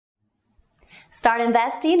Start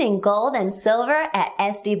investing in gold and silver at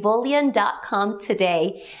sdbullion.com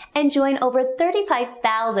today and join over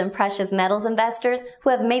 35,000 precious metals investors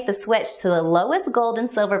who have made the switch to the lowest gold and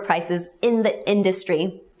silver prices in the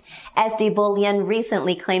industry. SD Bullion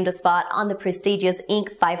recently claimed a spot on the prestigious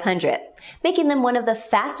Inc. 500, making them one of the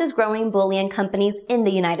fastest growing bullion companies in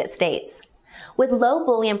the United States. With low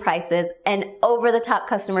bullion prices and over-the-top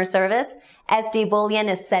customer service, SD Bullion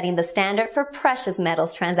is setting the standard for precious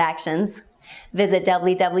metals transactions. Visit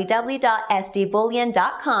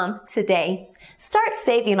www.sdbullion.com today. Start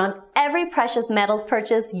saving on every precious metals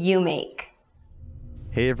purchase you make.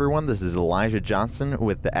 Hey everyone, this is Elijah Johnson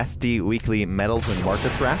with the SD Weekly Metals and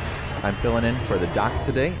Markets Wrap. I'm filling in for the doc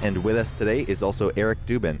today, and with us today is also Eric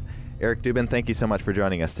Dubin. Eric Dubin, thank you so much for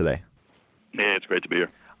joining us today. Yeah, it's great to be here.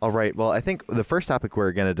 All right, well, I think the first topic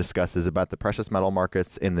we're going to discuss is about the precious metal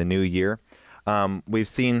markets in the new year. We've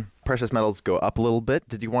seen precious metals go up a little bit.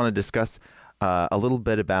 Did you want to discuss a little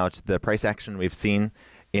bit about the price action we've seen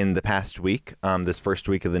in the past week, this first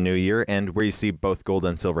week of the new year, and where you see both gold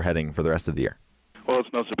and silver heading for the rest of the year? Well, it's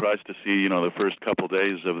no surprise to see, the first couple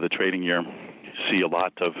days of the trading year, see a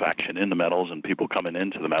lot of action in the metals and people coming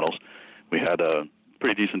into the metals. We had a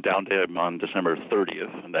pretty decent down day on December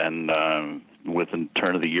 30th, and then with the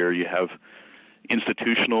turn of the year, you have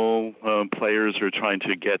institutional players who are trying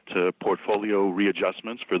to get portfolio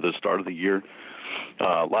readjustments for the start of the year.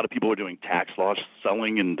 A lot of people are doing tax loss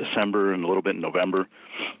selling in December and a little bit in November.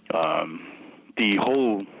 The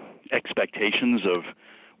whole expectations of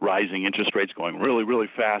rising interest rates going really, really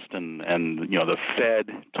fast, and the Fed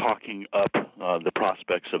talking up the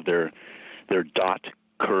prospects of their dot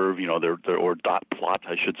curve, or dot plot,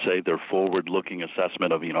 I should say, their forward-looking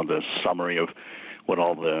assessment of the summary of what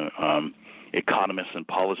all the economists and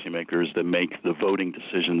policymakers that make the voting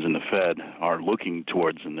decisions in the Fed are looking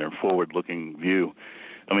towards in their forward-looking view.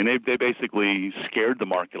 I mean, they basically scared the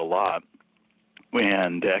market a lot,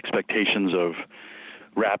 and the expectations of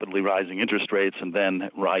rapidly rising interest rates and then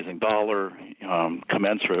rising dollar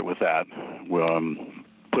commensurate with that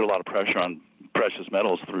put a lot of pressure on precious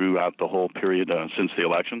metals throughout the whole period since the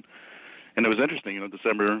election. And it was interesting,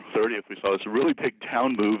 December 30th, we saw this really big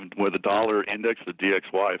down move where the dollar index, the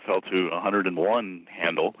DXY, fell to 101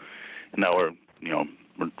 handle. And now we're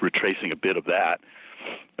retracing a bit of that.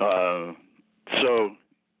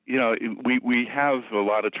 We have a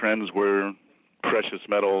lot of trends where precious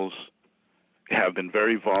metals have been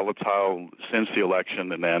very volatile since the election,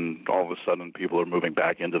 and then all of a sudden people are moving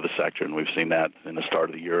back into the sector, and we've seen that in the start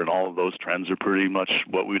of the year, and all of those trends are pretty much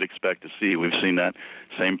what we'd expect to see. We've seen that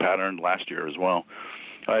same pattern last year as well.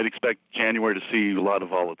 I'd expect January to see a lot of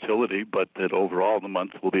volatility, but that overall the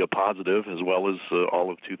month will be a positive, as well as all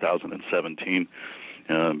of 2017,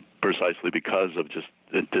 precisely because of just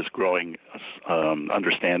this growing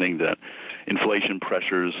understanding that inflation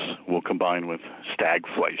pressures will combine with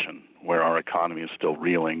stagflation, where our economy is still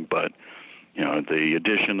reeling, but the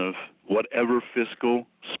addition of whatever fiscal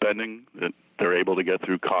spending that they're able to get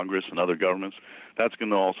through Congress and other governments, that's going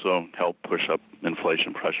to also help push up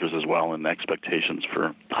inflation pressures as well, and expectations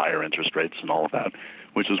for higher interest rates and all of that,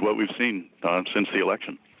 which is what we've seen since the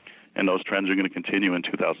election. And those trends are going to continue in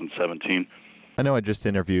 2017. I know I just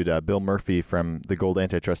interviewed Bill Murphy from the Gold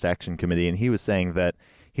Antitrust Action Committee, and he was saying that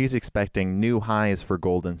he's expecting new highs for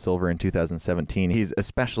gold and silver in 2017. He's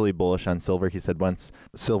especially bullish on silver. He said once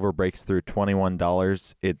silver breaks through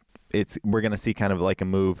 $21, we're going to see kind of like a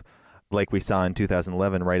move like we saw in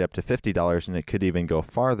 2011 right up to $50, and it could even go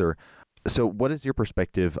farther. So what is your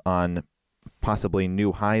perspective on possibly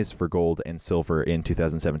new highs for gold and silver in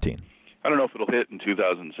 2017? I don't know if it'll hit in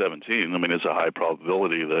 2017. I mean, it's a high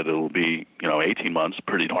probability that it'll be, 18 months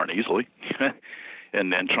pretty darn easily.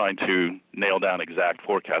 And then trying to nail down exact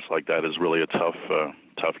forecasts like that is really a tough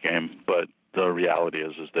game. But the reality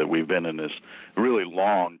is that we've been in this really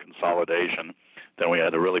long consolidation. Then we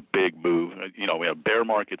had a really big move. We had a bear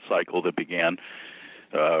market cycle that began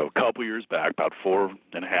a couple years back, about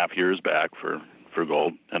 4.5 years back for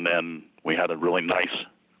gold. And then we had a really nice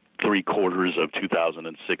 3 quarters of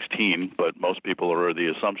 2016. But most people are under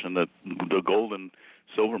the assumption that the gold and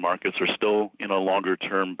silver markets are still in a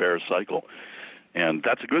longer-term bear cycle. And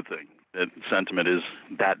that's a good thing. That sentiment is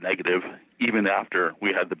that negative, even after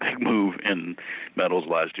we had the big move in metals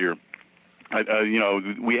last year.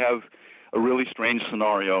 We have a really strange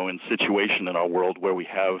scenario and situation in our world where we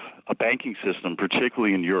have a banking system,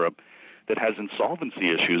 particularly in Europe, that has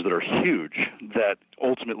insolvency issues that are huge, that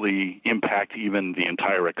ultimately impact even the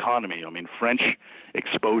entire economy. I mean, French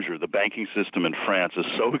exposure, the banking system in France is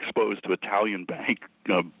so exposed to Italian bank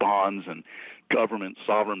bonds and government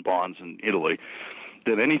sovereign bonds in Italy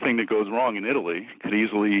that anything that goes wrong in Italy could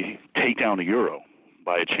easily take down the euro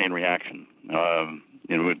by a chain reaction.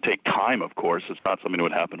 It would take time, of course. It's not something that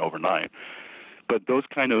would happen overnight. But those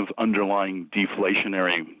kind of underlying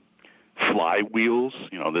deflationary flywheels,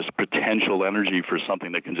 this potential energy for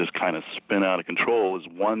something that can just kind of spin out of control is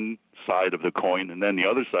one side of the coin. And then the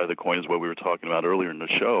other side of the coin is what we were talking about earlier in the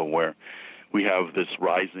show, where we have this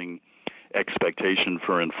rising expectation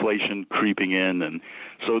for inflation creeping in. And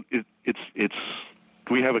so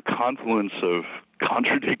we have a confluence of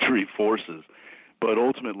contradictory forces. But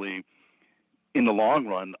ultimately, in the long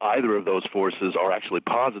run, either of those forces are actually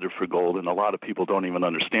positive for gold, and a lot of people don't even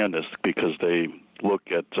understand this because they look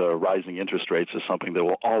at rising interest rates as something that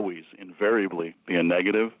will always, invariably, be a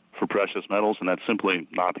negative for precious metals, and that's simply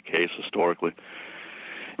not the case historically.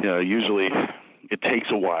 Usually, it takes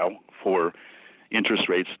a while for interest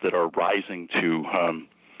rates that are rising to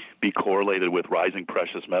be correlated with rising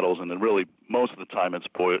precious metals, and then really most of the time it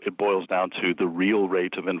boils down to the real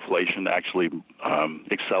rate of inflation actually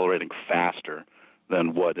accelerating faster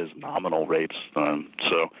than what is nominal rates.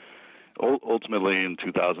 So ultimately in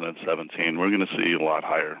 2017 we're going to see a lot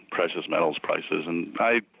higher precious metals prices, and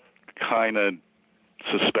I kind of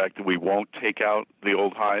suspect that we won't take out the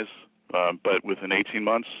old highs, but within 18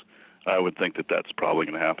 months I would think that that's probably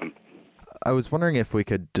going to happen. I was wondering if we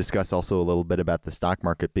could discuss also a little bit about the stock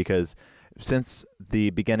market, because since the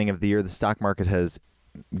beginning of the year, the stock market has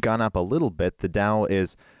gone up a little bit. The Dow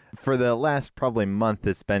is, for the last probably month,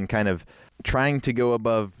 it's been kind of trying to go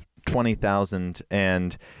above 20,000,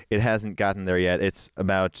 and it hasn't gotten there yet. It's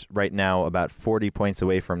right now about 40 points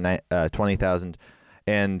away from 20,000,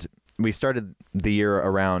 and we started the year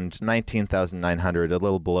around 19,900, a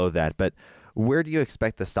little below that. But where do you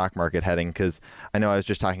expect the stock market heading? Because I know I was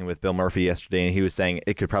just talking with Bill Murphy yesterday, and he was saying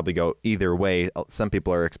it could probably go either way. Some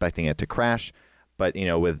people are expecting it to crash, but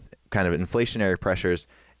with kind of inflationary pressures,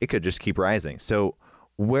 it could just keep rising. So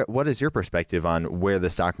what is your perspective on where the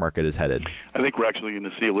stock market is headed? I think we're actually going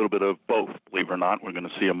to see a little bit of both, believe it or not. We're going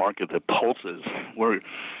to see a market that pulses.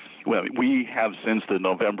 We have, since the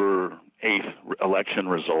November 8th election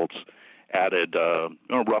results, added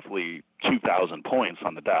roughly 2,000 points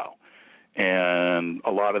on the Dow. And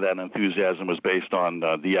a lot of that enthusiasm was based on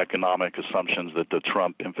the economic assumptions that the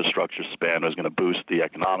Trump infrastructure spend was going to boost the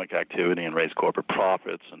economic activity and raise corporate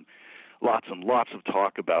profits, and lots of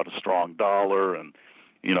talk about a strong dollar, and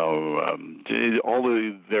all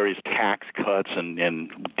the various tax cuts and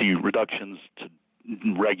the reductions to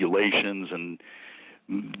regulations, and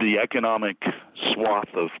the economic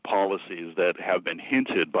swath of policies that have been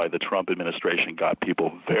hinted by the Trump administration got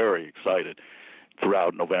people very excited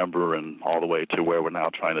throughout November and all the way to where we're now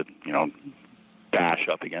trying to, bash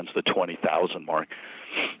up against the 20,000 mark.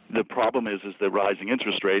 The problem is that rising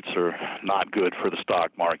interest rates are not good for the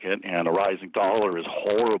stock market, and a rising dollar is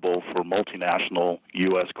horrible for multinational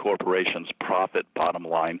U.S. corporations' profit bottom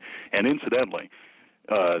line. And incidentally,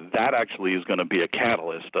 that actually is going to be a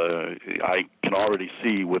catalyst. I can already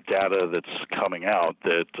see with data that's coming out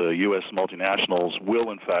that U.S. multinationals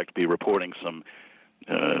will, in fact, be reporting some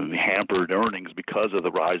hampered earnings because of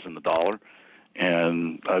the rise in the dollar.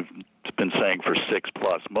 And I've been saying for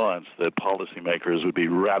 6+ months that policymakers would be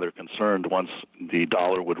rather concerned once the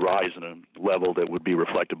dollar would rise in a level that would be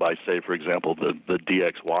reflected by, say, for example, the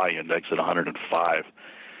DXY index at 105.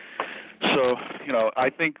 So, I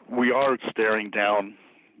think we are staring down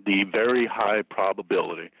the very high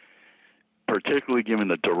probability, particularly given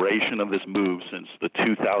the duration of this move since the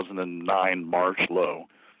 2009 March low,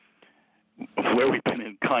 where we've been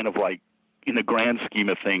in kind of like, in the grand scheme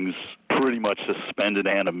of things, pretty much suspended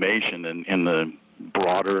animation in the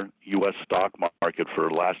broader U.S. stock market for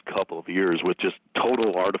the last couple of years, with just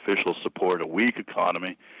total artificial support, a weak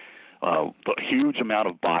economy, a huge amount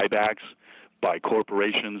of buybacks by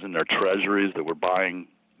corporations and their treasuries that were buying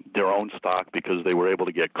their own stock because they were able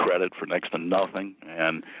to get credit for next to nothing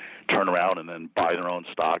and turn around and then buy their own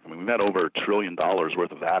stock. I mean, we've had over $1 trillion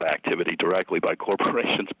worth of that activity directly by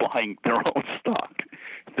corporations buying their own stock.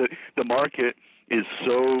 The market is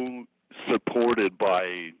so supported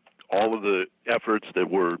by all of the efforts that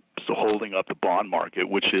were holding up the bond market,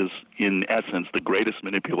 which is, in essence, the greatest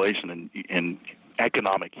manipulation in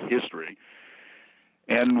economic history.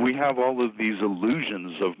 And we have all of these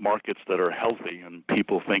illusions of markets that are healthy and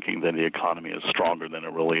people thinking that the economy is stronger than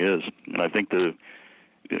it really is. And I think things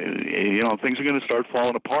are going to start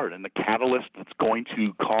falling apart. And the catalyst that's going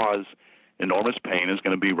to cause enormous pain is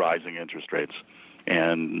going to be rising interest rates.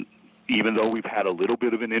 And even though we've had a little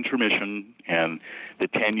bit of an intermission and the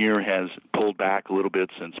 10-year has pulled back a little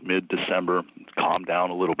bit since mid-December, calmed down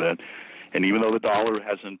a little bit, And even though the dollar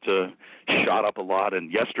hasn't shot up a lot,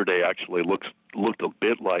 and yesterday actually looked a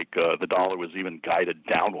bit like the dollar was even guided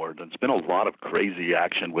downward, and it's been a lot of crazy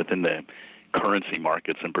action within the currency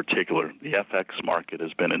markets in particular. The FX market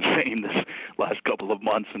has been insane this last couple of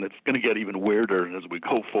months, and it's going to get even weirder as we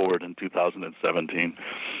go forward in 2017.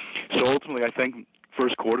 So ultimately, I think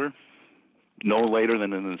first quarter, no later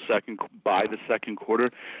than by the second quarter,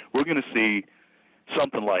 we're going to see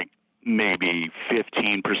something like maybe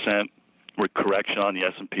 15% correction on the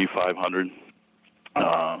S&P 500.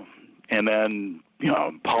 And then,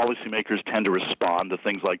 policymakers tend to respond to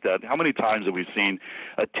things like that. How many times have we seen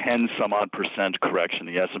a 10-some-odd% correction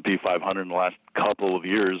in the S&P 500 in the last couple of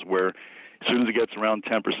years where as soon as it gets around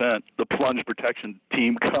 10%, the plunge protection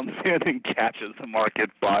team comes in and catches the market,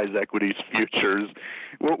 buys equities, futures.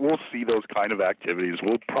 We'll see those kind of activities.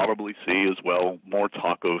 We'll probably see as well more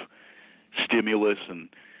talk of stimulus, and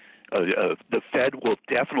the Fed will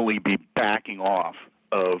definitely be backing off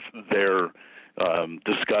of their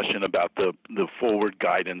discussion about the forward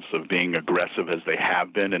guidance of being aggressive as they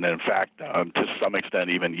have been, and in fact, to some extent,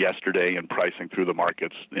 even yesterday in pricing through the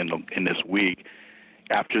markets in this week,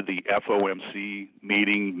 after the FOMC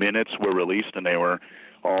meeting minutes were released, and they were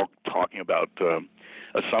all talking about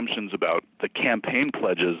assumptions about the campaign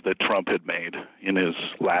pledges that Trump had made in his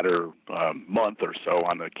latter month or so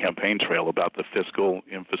on the campaign trail about the fiscal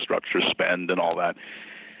infrastructure spend and all that.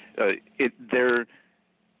 They're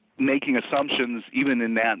making assumptions even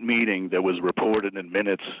in that meeting that was reported in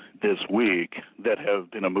minutes this week that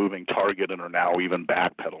have been a moving target and are now even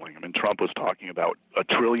backpedaling. I mean, Trump was talking about $1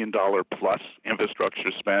 trillion plus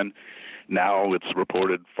infrastructure spend. Now it's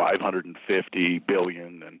reported $550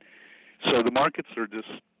 billion. And so the markets are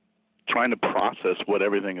just trying to process what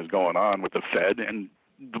everything is going on with the Fed. And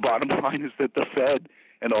the bottom line is that the Fed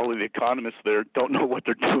and all of the economists there don't know what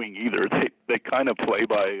they're doing either. They kind of play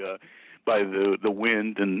by the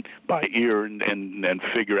wind and by ear and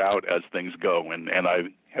figure out as things go. And I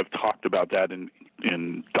have talked about that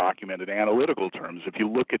in documented analytical terms. If you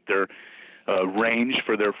look at their range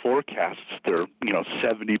for their forecasts, their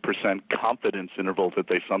 70% confidence interval that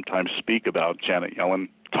they sometimes speak about. Janet Yellen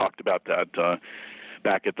talked about that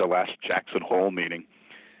back at the last Jackson Hole meeting.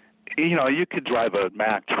 You could drive a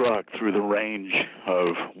Mack truck through the range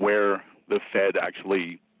of where the Fed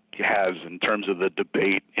actually has in terms of the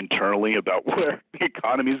debate internally about where the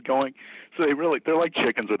economy is going. So they're like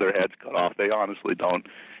chickens with their heads cut off. They honestly don't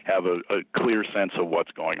have a clear sense of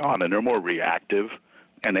what's going on, and they're more reactive,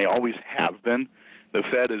 and they always have been. The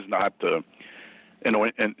Fed is not the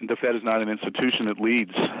Fed is not an institution that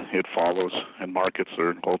leads; it follows, and markets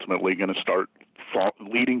are ultimately going to start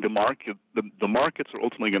leading the market. The markets are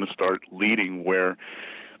ultimately going to start leading where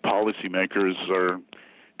policymakers are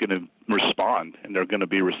going to respond, and they're going to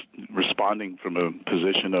be responding from a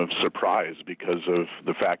position of surprise because of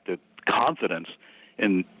the fact that confidence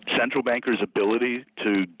in central bankers' ability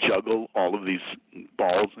to juggle all of these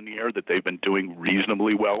balls in the air that they've been doing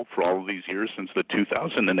reasonably well for all of these years since the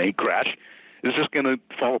 2008 crash is just going to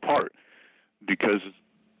fall apart because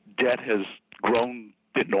debt has grown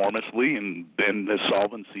enormously, and the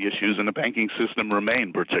solvency issues in the banking system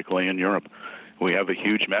remain, particularly in Europe. We have a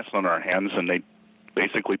huge mess on our hands, and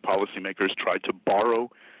basically policymakers tried to borrow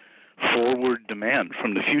forward demand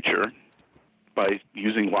from the future by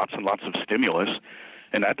using lots and lots of stimulus,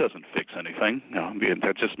 and that doesn't fix anything.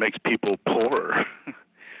 That just makes people poorer.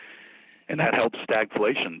 And that helps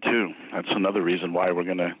stagflation, too. That's another reason why we're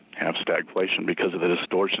going to have stagflation, because of the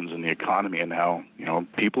distortions in the economy and how,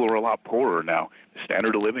 people are a lot poorer now. The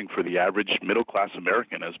standard of living for the average middle-class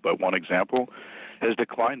American, as but one example, has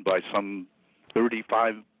declined by some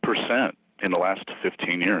 35% in the last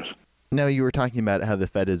 15 years. No, you were talking about how the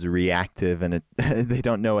Fed is reactive and they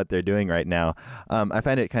don't know what they're doing right now. I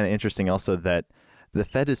find it kind of interesting also that the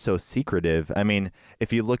Fed is so secretive. I mean,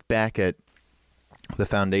 if you look back at the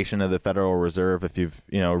foundation of the Federal Reserve, if you've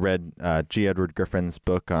read G. Edward Griffin's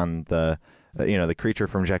book on the creature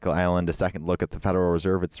from Jekyll Island, A Second Look at the Federal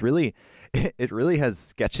Reserve, it really has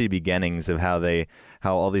sketchy beginnings of how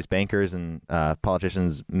all these bankers and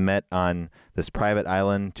politicians met on this private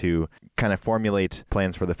island to kind of formulate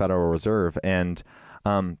plans for the Federal Reserve. And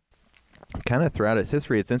kind of throughout its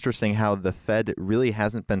history, it's interesting how the Fed really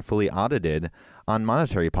hasn't been fully audited on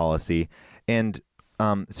monetary policy. And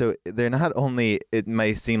so they're not only, it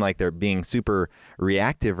may seem like they're being super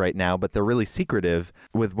reactive right now, but they're really secretive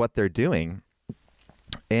with what they're doing.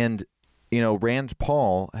 And, Rand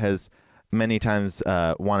Paul has many times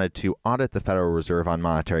wanted to audit the Federal Reserve on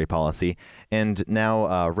monetary policy. And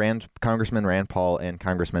now Congressman Rand Paul and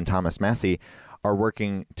Congressman Thomas Massie are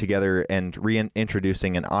working together and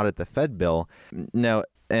reintroducing an Audit the Fed bill. Now,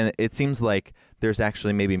 And it seems like there's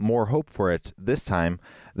actually maybe more hope for it this time.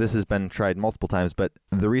 This has been tried multiple times, but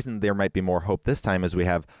the reason there might be more hope this time is we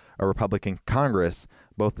have a Republican Congress.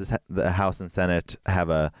 Both the House and Senate have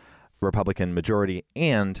a Republican majority,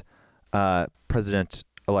 and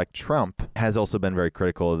President-elect Trump has also been very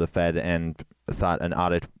critical of the Fed and thought an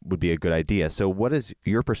audit would be a good idea. So what is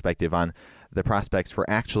your perspective on the prospects for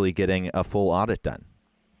actually getting a full audit done?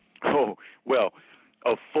 Oh, well,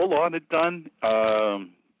 a full audit done,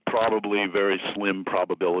 probably very slim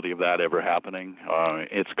probability of that ever happening.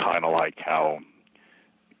 It's kind of like how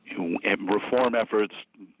reform efforts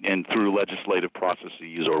and through legislative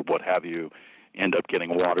processes or what have you end up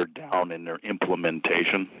getting watered down in their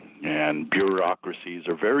implementation, and bureaucracies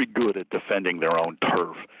are very good at defending their own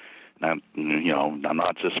turf. Now, I'm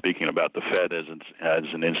not just speaking about the Fed as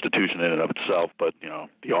an institution in and of itself, but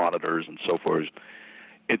the auditors and so forth.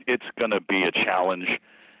 It's going to be a challenge,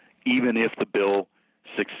 even if the bill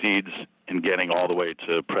succeeds in getting all the way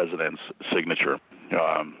to president's signature.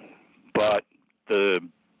 But the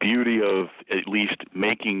beauty of at least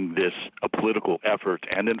making this a political effort,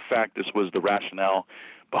 and in fact, this was the rationale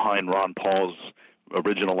behind Ron Paul's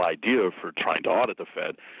original idea for trying to audit the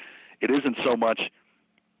Fed. It isn't so much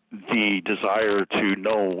the desire to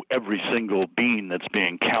know every single bean that's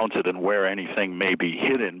being counted and where anything may be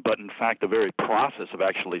hidden, but in fact the very process of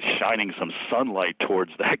actually shining some sunlight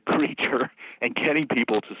towards that creature and getting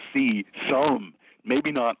people to see some,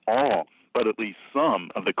 maybe not all, but at least some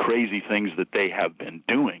of the crazy things that they have been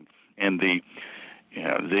doing, and the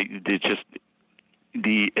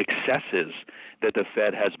excesses that the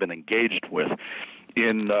Fed has been engaged with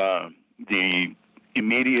in the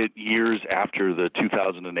immediate years after the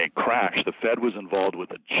 2008 crash. The Fed was involved with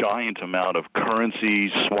a giant amount of currency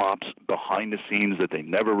swaps behind the scenes that they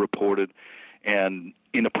never reported. And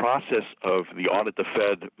in the process of the Audit the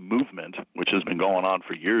Fed movement, which has been going on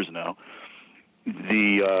for years now,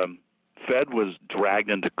 the Fed was dragged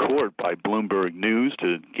into court by Bloomberg News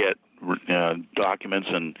to get documents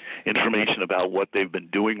and information about what they've been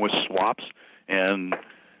doing with swaps. And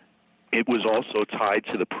it was also tied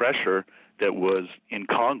to the pressure that was in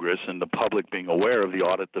Congress and the public being aware of the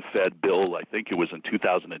Audit the Fed bill. I think it was in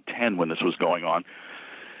 2010 when this was going on.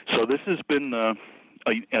 So this has been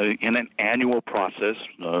in an annual process.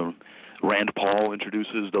 Rand Paul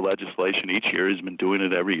introduces the legislation each year. He's been doing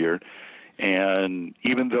it every year. And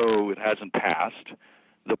even though it hasn't passed,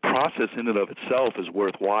 the process in and of itself is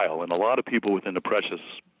worthwhile. And a lot of people within the precious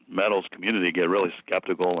metals community get really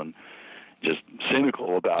skeptical and just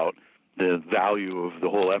cynical about the value of the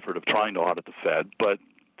whole effort of trying to audit the Fed. But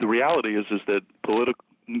the reality is that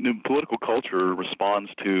political culture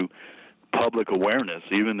responds to public awareness,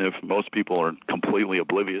 even if most people are completely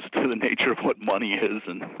oblivious to the nature of what money is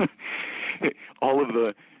and all of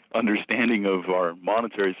the understanding of our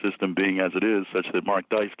monetary system being as it is, such that Mark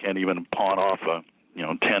Dice can't even pawn off a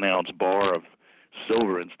 10-ounce bar of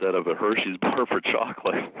silver instead of a Hershey's bar for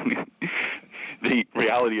chocolate. The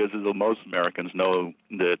reality is that most Americans know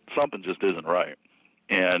that something just isn't right.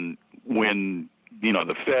 And when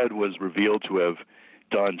the Fed was revealed to have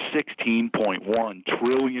done $16.1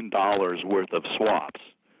 trillion worth of swaps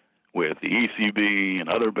with the ECB and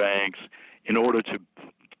other banks in order to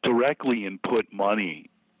directly input money,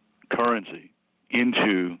 currency,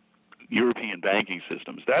 into European banking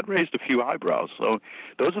systems, that raised a few eyebrows. So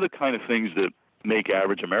those are the kind of things that make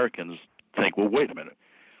average Americans think, well, wait a minute,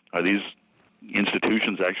 are these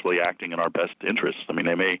institutions actually acting in our best interests? I mean,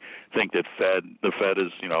 they may think that the Fed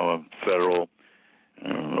is, a federal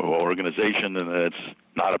organization and that it's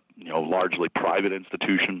not a, largely private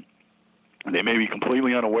institution. They may be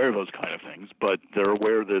completely unaware of those kind of things, but they're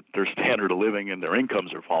aware that their standard of living and their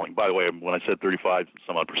incomes are falling. By the way, when I said 35%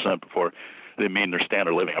 before, I didn't mean their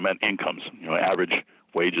standard of living. I meant incomes, average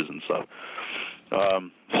wages and stuff.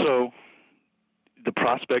 So the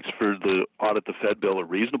prospects for the Audit the Fed bill are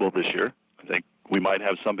reasonable this year. I think we might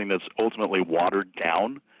have something that's ultimately watered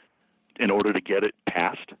down in order to get it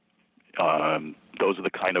passed. Those are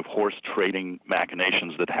the kind of horse trading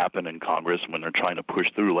machinations that happen in Congress when they're trying to push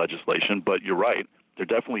through legislation. But you're right. There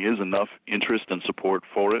definitely is enough interest and support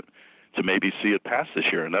for it to maybe see it pass this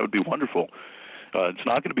year, and that would be wonderful. It's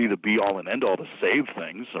not going to be the be-all and end-all to save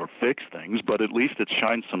things or fix things, but at least it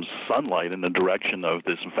shines some sunlight in the direction of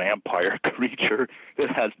this vampire creature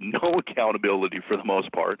that has no accountability for the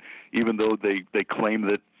most part, even though they claim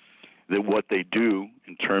that what they do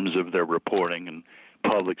in terms of their reporting and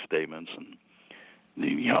public statements and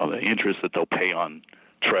the interest that they'll pay on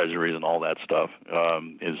treasuries and all that stuff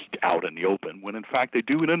is out in the open, when in fact they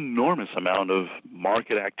do an enormous amount of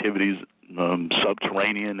market activities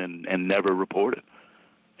subterranean and never reported,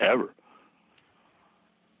 ever.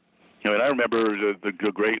 And I remember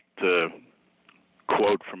the great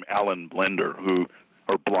quote from Alan Blinder, who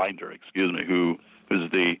was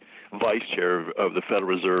the vice chair of the Federal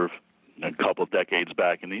Reserve a couple of decades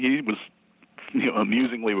back, and he was,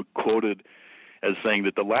 amusingly quoted as saying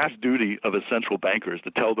that the last duty of a central banker is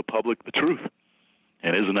to tell the public the truth.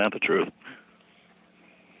 And isn't that the truth?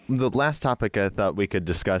 The last topic I thought we could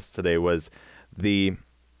discuss today was the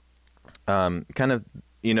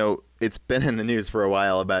it's been in the news for a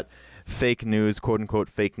while about fake news, quote unquote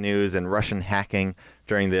fake news, and Russian hacking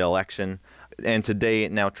during the election. And today,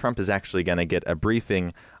 now Trump is actually going to get a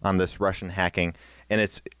briefing on this Russian hacking.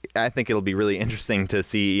 And I think it'll be really interesting to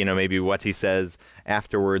see, maybe what he says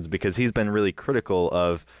afterwards, because he's been really critical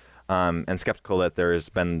of and skeptical that there's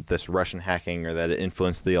been this Russian hacking or that it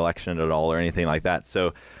influenced the election at all or anything like that.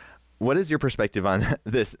 So what is your perspective on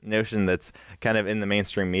this notion that's kind of in the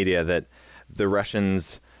mainstream media that the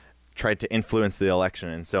Russians tried to influence the election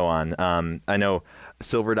and so on? I know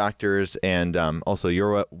Silver Doctors and also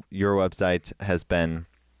your website has been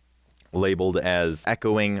labeled as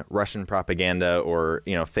echoing Russian propaganda or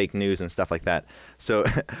fake news and stuff like that. So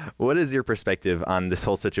what is your perspective on this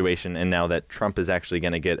whole situation, and now that Trump is actually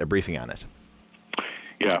going to get a briefing on it?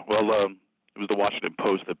 Yeah, well, it was the Washington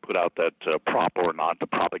Post that put out that prop or not, the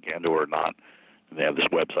propaganda or not. And they have this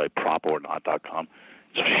website, propornot.com.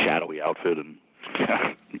 It's a shadowy outfit, and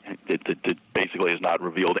it basically has not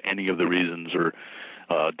revealed any of the reasons or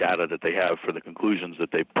data that they have for the conclusions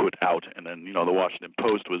that they put out. And then, the Washington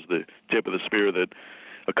Post was the tip of the spear that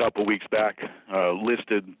a couple weeks back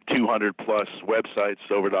listed 200-plus websites,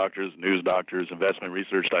 Silver Doctors, News Doctors, Investment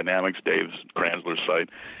Research Dynamics, Dave Kranzler's site,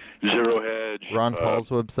 Zero Hedge, Ron Paul's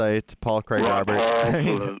website, Paul Craig Roberts.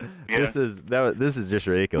 This is just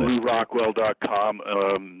ridiculous.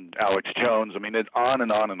 LouRockwell.com, Alex Jones. It's on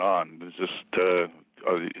and on and on. It's just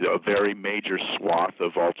a very major swath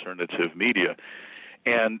of alternative media.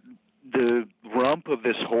 And the rump of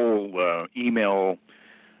this whole email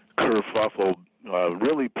kerfuffle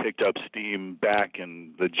really picked up steam back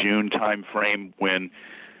in the June time frame when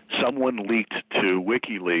someone leaked to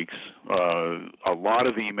WikiLeaks a lot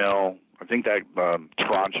of email. I think that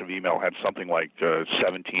tranche of email had something like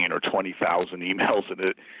 17 or 20,000 emails in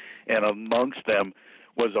it, and amongst them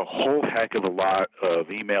was a whole heck of a lot of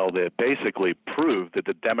email that basically proved that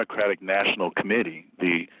the Democratic National Committee,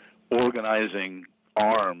 the organizing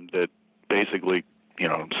arm that basically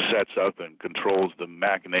sets up and controls the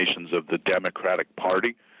machinations of the Democratic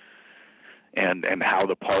Party and how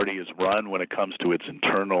the party is run when it comes to its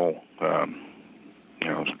internal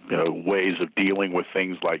ways of dealing with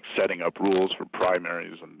things like setting up rules for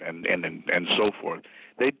primaries and so forth.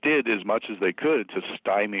 They did as much as they could to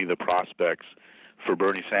stymie the prospects for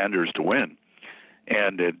Bernie Sanders to win.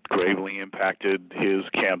 And it gravely impacted his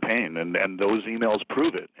campaign. And those emails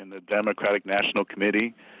prove it. And the Democratic National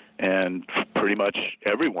Committee and pretty much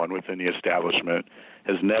everyone within the establishment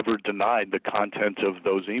has never denied the content of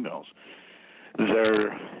those emails.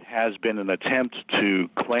 There has been an attempt to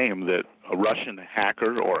claim that a Russian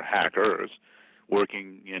hacker or hackers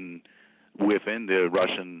working within the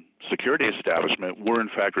Russian security establishment were in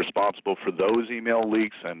fact responsible for those email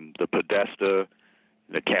leaks and the Podesta,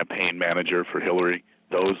 the campaign manager for Hillary,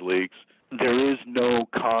 those leaks. There is no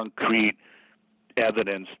concrete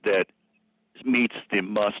evidence that meets the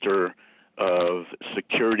muster of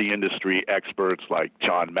security industry experts like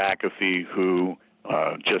John McAfee, who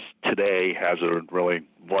just today has a really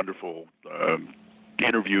wonderful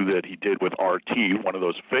interview that he did with RT, one of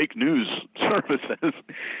those fake news services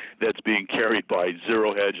that's being carried by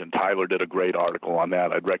Zero Hedge, and Tyler did a great article on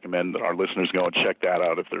that. I'd recommend that our listeners go and check that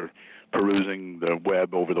out if they're perusing the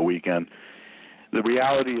web over the weekend. The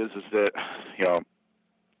reality is that,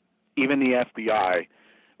 even the FBI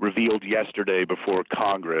revealed yesterday before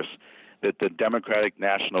Congress that the Democratic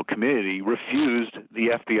National Committee refused the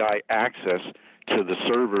FBI access to the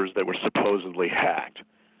servers that were supposedly hacked.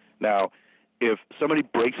 Now, if somebody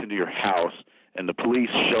breaks into your house and the police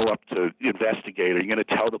show up to investigate, are you going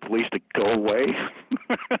to tell the police to go away?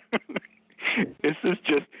 This is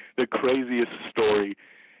just the craziest story.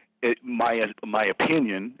 My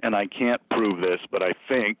opinion, and I can't prove this, but I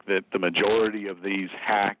think that the majority of these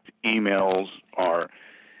hacked emails are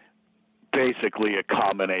basically a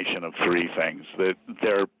combination of three things. That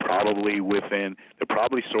they're probably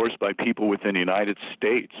sourced by people within the United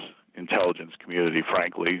States intelligence community,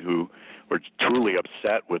 frankly, who were truly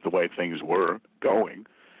upset with the way things were going,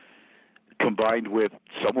 combined with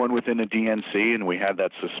someone within the DNC, and we had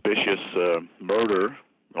that suspicious murder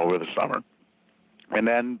over the summer. And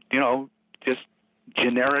then, just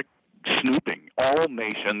generic snooping. All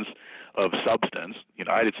nations of substance,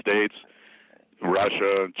 United States,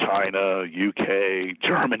 Russia, China, UK,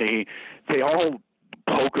 Germany, they all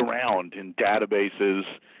poke around in databases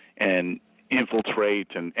and infiltrate,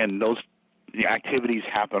 and those activities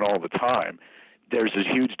happen all the time. There's a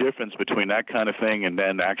huge difference between that kind of thing and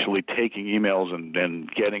then actually taking emails and then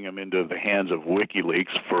getting them into the hands of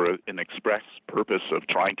WikiLeaks for an express purpose of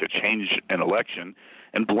trying to change an election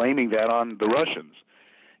and blaming that on the Russians.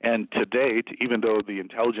 And to date, even though the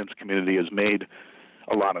intelligence community has made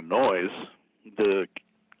a lot of noise, the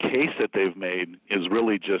case that they've made is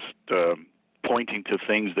really just pointing to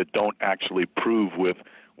things that don't actually prove with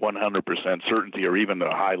 100% certainty or even a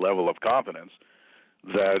high level of confidence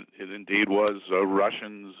that it indeed was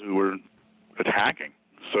Russians who were attacking.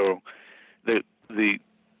 So the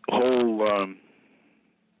whole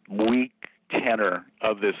weak tenor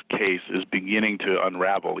of this case is beginning to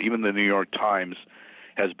unravel. Even the New York Times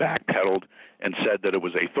has backpedaled and said that it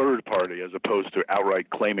was a third party as opposed to outright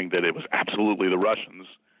claiming that it was absolutely the Russians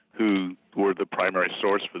who were the primary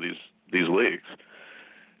source for these leaks.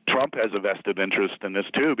 Trump has a vested interest in this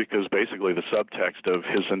too, because basically the subtext of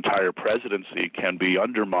his entire presidency can be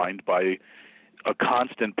undermined by a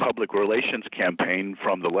constant public relations campaign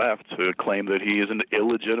from the left to claim that he is an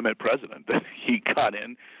illegitimate president, that he got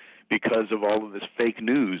in because of all of this fake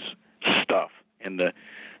news stuff and the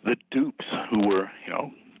dupes who were,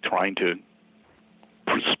 trying to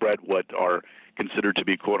spread what are considered to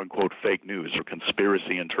be quote-unquote fake news or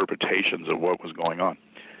conspiracy interpretations of what was going on.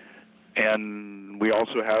 And we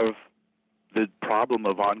also have the problem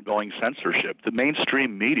of ongoing censorship. The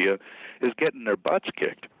mainstream media is getting their butts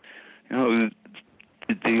kicked.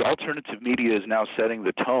 The alternative media is now setting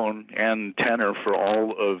the tone and tenor for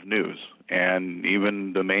all of news, and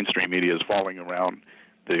even the mainstream media is falling around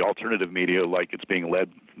the alternative media like it's being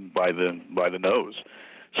led by the nose.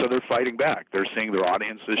 So they're fighting back. They're seeing their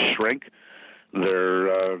audiences shrink.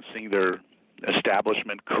 They're seeing their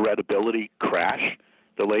establishment credibility crash.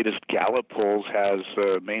 The latest Gallup polls has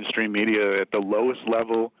mainstream media at the lowest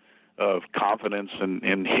level of confidence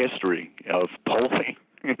in history of polling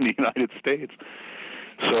in the United States.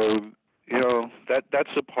 So, that's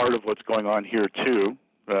a part of what's going on here, too.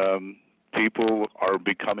 People are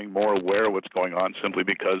becoming more aware of what's going on simply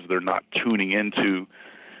because they're not tuning into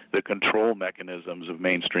the control mechanisms of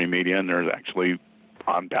mainstream media, and there's actually,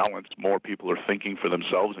 on balance, more people are thinking for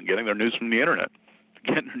themselves and getting their news from the Internet,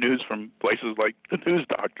 getting their news from places like the news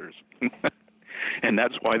doctors. And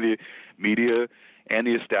that's why the media and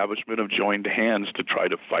the establishment have joined hands to try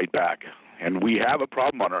to fight back. And we have a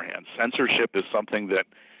problem on our hands. Censorship is something that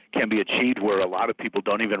can be achieved where a lot of people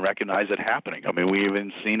don't even recognize it happening. I mean, we've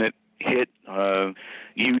even seen it hit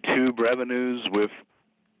YouTube revenues with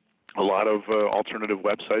a lot of alternative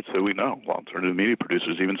websites that we know, alternative media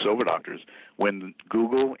producers, even silver doctors. When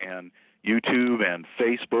Google and YouTube and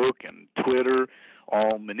Facebook and Twitter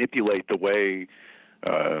all manipulate the way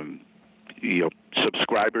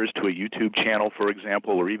subscribers to a YouTube channel, for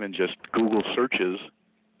example, or even just Google searches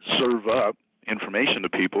serve up information to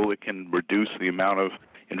people, it can reduce the amount of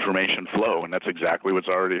information flow, and that's exactly what's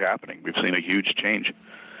already happening. We've seen a huge change.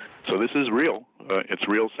 So this is real. It's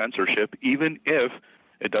real censorship, even if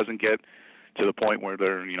it doesn't get to the point where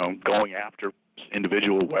they're, going after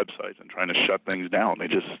individual websites and trying to shut things down. They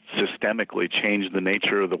just systemically change the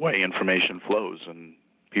nature of the way information flows, and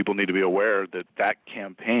people need to be aware that that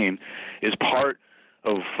campaign is part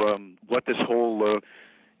of what this whole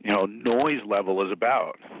noise level is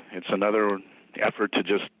about. It's another effort to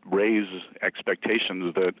just raise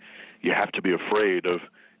expectations that you have to be afraid of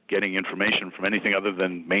getting information from anything other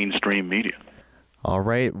than mainstream media. All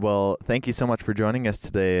right. Well, thank you so much for joining us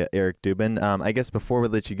today, Eric Dubin. I guess before we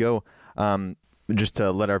let you go, just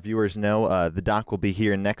to let our viewers know, the doc will be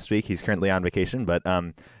here next week. He's currently on vacation, but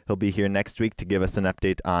he'll be here next week to give us an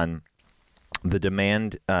update on the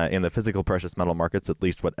demand in the physical precious metal markets, at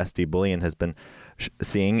least what SD Bullion has been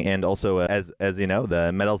seeing, and also, as you know,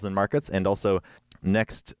 the metals and markets. And also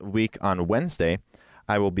next week on Wednesday,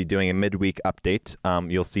 I will be doing a midweek update.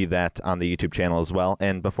 You'll see that on the YouTube channel as well.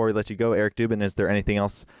 And before we let you go, Eric Dubin, is there anything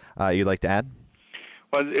else you'd like to add?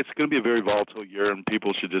 Well, it's going to be a very volatile year, and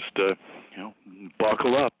people should just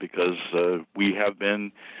buckle up, because we have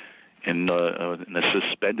been in a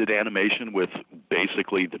suspended animation with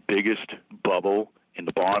basically the biggest bubble in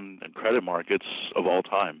the bond and credit markets of all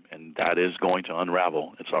time, and that is going to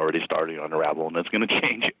unravel. It's already starting to unravel, and it's going to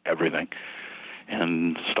change everything.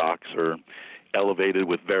 And stocks are elevated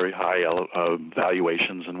with very high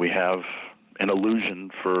valuations, and we have an illusion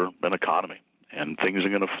for an economy, and things are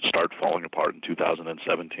going to start falling apart in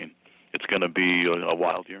 2017. It's going to be a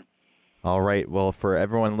wild year. All right. Well, for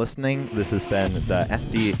everyone listening, this has been the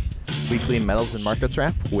SD weekly Metals and Markets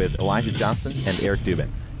Wrap with Elijah Johnson and Eric Dubin.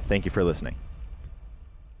 Thank you for listening.